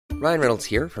Ryan Reynolds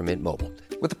here from Mint Mobile.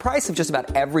 With the price of just about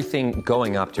everything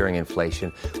going up during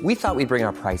inflation, we thought we'd bring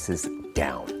our prices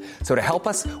down. So to help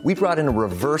us, we brought in a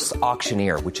reverse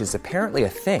auctioneer, which is apparently a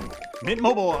thing. Mint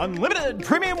Mobile Unlimited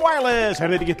Premium Wireless. How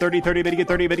to get 30, 30, bit to get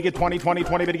 30, bit to get 20, 20,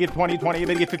 20, bit to get 20, 20,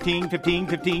 bit to get 15, 15,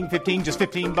 15, 15, just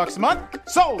 $15 a month?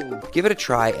 Sold! Give it a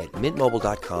try at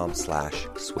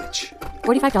mintmobile.com/switch.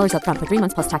 $45 up front for 3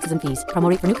 months plus taxes and fees. Promo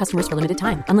rate for new customers for limited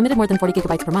time. Unlimited more than 40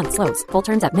 gigabytes per month. Slows full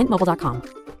terms at mintmobile.com.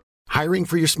 Hiring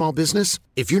for your small business?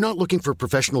 If you're not looking for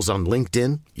professionals on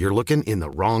LinkedIn, you're looking in the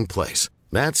wrong place.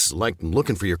 That's like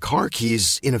looking for your car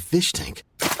keys in a fish tank.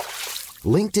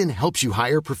 LinkedIn helps you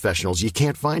hire professionals you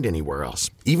can't find anywhere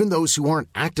else, even those who aren't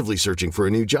actively searching for a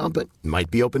new job but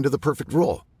might be open to the perfect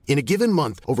role. In a given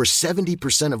month, over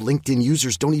 70% of LinkedIn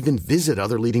users don't even visit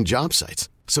other leading job sites.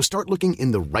 So start looking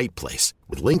in the right place.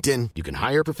 With LinkedIn, you can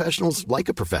hire professionals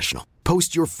like a professional.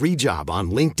 Post your free job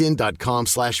on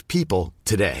linkedin.com/people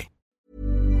today.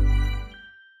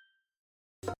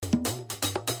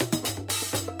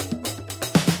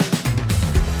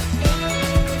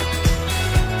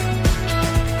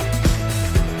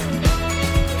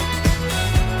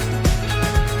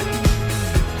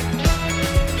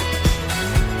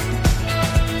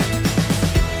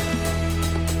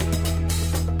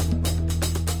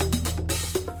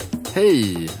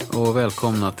 Hej och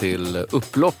välkomna till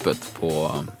upploppet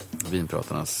på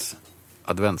Vinpratarnas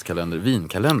adventskalender,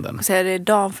 vinkalendern. Så är det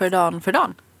dan för dan för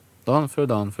dan. Dan för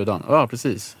dan för dan. Ja,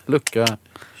 precis. Lucka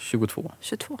 22.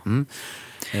 22.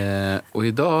 Och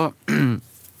idag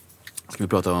ska vi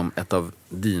prata om ett av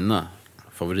dina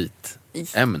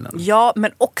favoritämnen. Ja,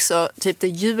 men också typ det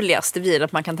juligaste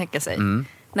vinet man kan tänka sig. Nej,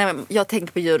 men jag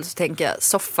tänker på jul så tänker jag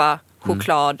soffa,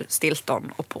 choklad,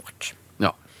 Stilton och port.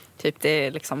 Ja. Typ det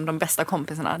är liksom de bästa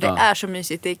kompisarna. Det är så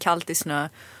mysigt, det är kallt i snö.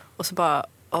 Och så bara,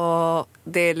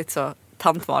 det är lite så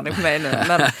tantvarning för mig nu.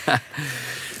 Men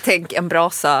tänk en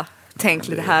brasa, tänk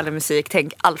lite härlig musik,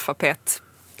 tänk alfapet.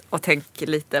 Och tänk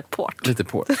lite port. Lite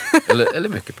port. Eller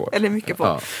mycket port. Eller mycket port.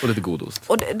 Ja, och lite godost.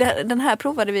 Och den här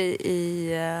provade vi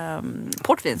i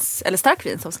portvins, eller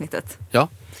starkvinsavsnittet. Ja,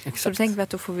 exakt. Så då tänkte vi att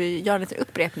då får vi göra en liten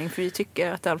upprepning. För vi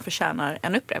tycker att den förtjänar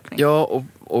en upprepning. Ja,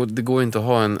 och det går inte att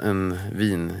ha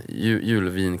en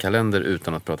julvinkalender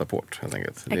utan att prata port, helt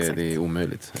enkelt. Det är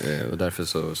omöjligt. Och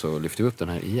därför så lyfter vi upp den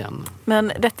här igen.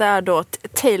 Men detta är då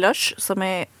Taylors, som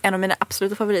är en av mina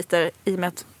absoluta favoriter i och med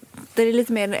att det är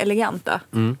lite mer eleganta.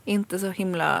 Inte så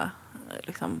himla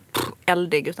liksom,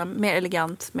 eldig, utan mer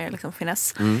elegant, mer liksom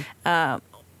finess.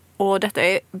 Och detta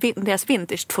är deras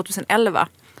vintage 2011.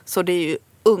 Så det är ju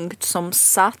ungt som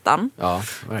satan. Ja,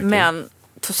 verkligen. Men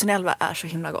 2011 är så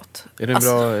himla gott. Är det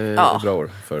bra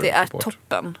år för det är port?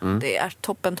 toppen. Det är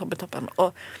toppen.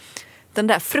 Och den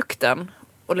där frukten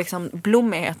och liksom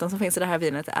blommigheten som finns i det här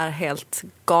vinet är helt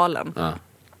galen. Ja.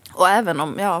 Och även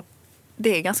om,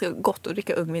 det är ganska gott att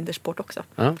dricka ung vintersport också.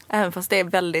 Ja. Även fast det är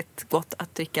väldigt gott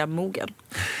att dricka mogen.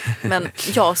 Men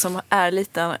jag som är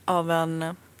lite av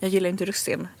jag gillar inte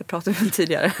russin, det pratade vi om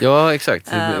tidigare. Ja,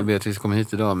 exakt. Beatrice kom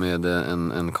hit idag med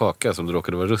en kaka som det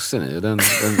råkade vara russin i.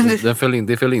 Det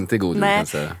föll inte god. Nej, kan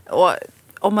säga. Och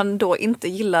om man då inte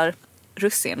gillar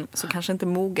russin så kanske inte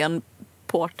mogen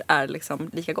port är liksom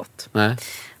lika gott. Nej.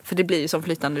 För det blir ju som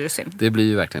flytande russin. Det blir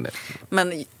ju verkligen det.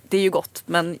 Men det är ju gott,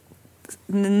 men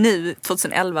nu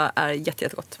 2011 är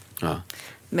jättegott. Ja.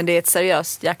 Men det är ett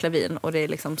seriöst jäkla vin och det är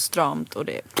liksom stramt och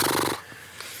det är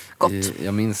gott.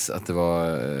 Jag minns att det var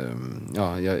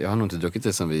jag har nog inte druckit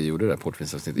det som vi gjorde det där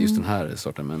portvinsavsnittet, just den här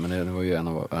sorten, men det var ju en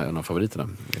av favoriterna.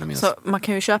 Så man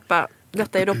kan ju köpa,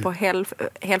 detta är då på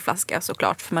helflaska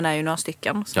såklart, för man är ju några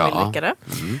stycken som vill dricka det.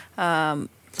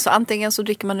 Så antingen så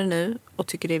dricker man det nu och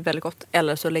tycker det är väldigt gott,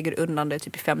 eller så lägger du undan det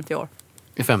typ i 50 år.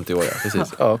 I 50 år, ja,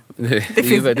 precis. Ja, det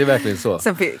är verkligen så.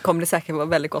 Sen kommer det säkert vara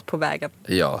väldigt gott på vägen.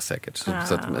 Ja, säkert. Så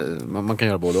att man kan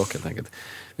göra både och, helt enkelt.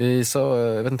 Vi sa,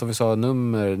 jag vet inte om vi sa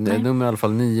nummer i alla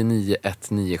fall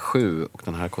 99197 och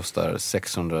den här kostar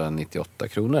 698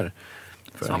 kronor.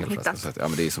 För en hel flaska. Så att,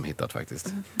 men det är som hittat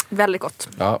faktiskt. Väldigt gott.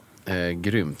 Ja,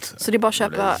 grymt. Så det är bara att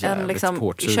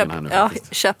köpa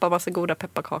köpa massa goda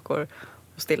pepparkakor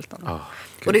och Stilton.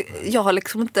 Och jag har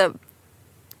liksom inte,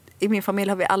 i min familj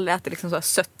har vi aldrig ätit liksom så här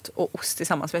sött och ost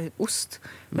tillsammans. Vi har ätit ost.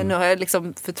 Men nu har jag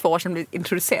liksom för 2 år sedan blivit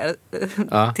introducerad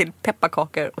till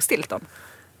pepparkakor och Stilton.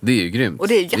 Det är ju grymt. Och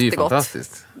det är jättegott. Det är ju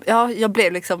fantastiskt. Ja, jag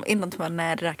blev liksom innan till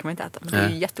nej, det där kan man inte äta. Men det är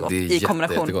ju jättegott i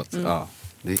kombination. Jättegott. Ja,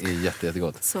 det är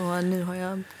jättegott. Så nu har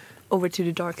jag over to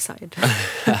the dark side.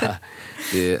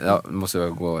 Måste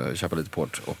jag gå och köpa lite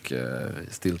port och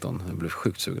Stilton. Jag blev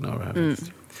sjukt sugen av det här.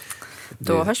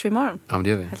 Då hörs vi imorgon. Ja, men det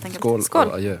gör vi. Skål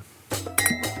och adjö.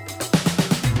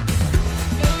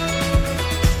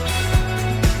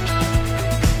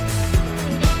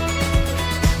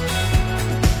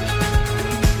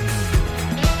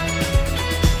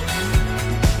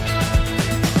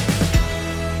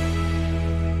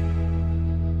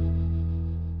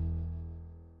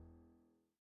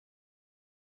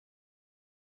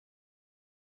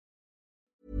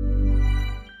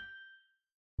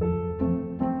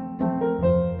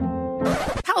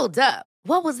 Hold up.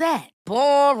 What was that?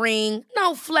 Boring.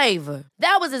 No flavor.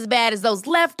 That was as bad as those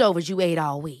leftovers you ate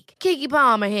all week. Keke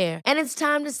Palmer here, and it's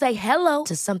time to say hello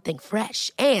to something fresh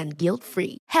and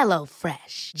guilt-free. Hello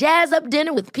Fresh. Jazz up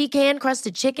dinner with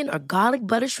pecan-crusted chicken or garlic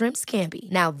butter shrimp scampi.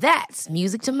 Now that's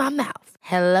music to my mouth.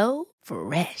 Hello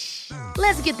Fresh.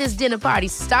 Let's get this dinner party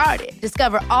started.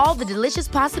 Discover all the delicious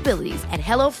possibilities at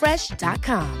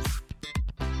hellofresh.com.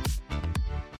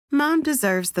 Mom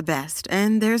deserves the best,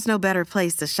 and there's no better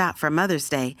place to shop for Mother's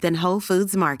Day than Whole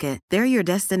Foods Market. They're your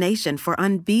destination for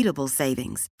unbeatable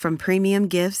savings, from premium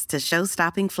gifts to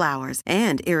show-stopping flowers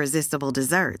and irresistible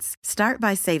desserts. Start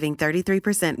by saving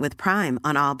 33% with Prime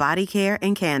on all body care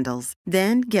and candles.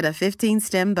 Then get a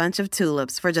 15-stem bunch of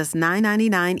tulips for just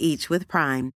 $9.99 each with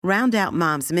Prime. Round out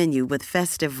Mom's menu with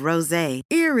festive rosé,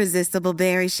 irresistible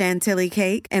berry chantilly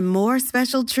cake, and more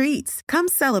special treats. Come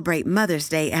celebrate Mother's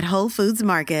Day at Whole Foods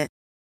Market.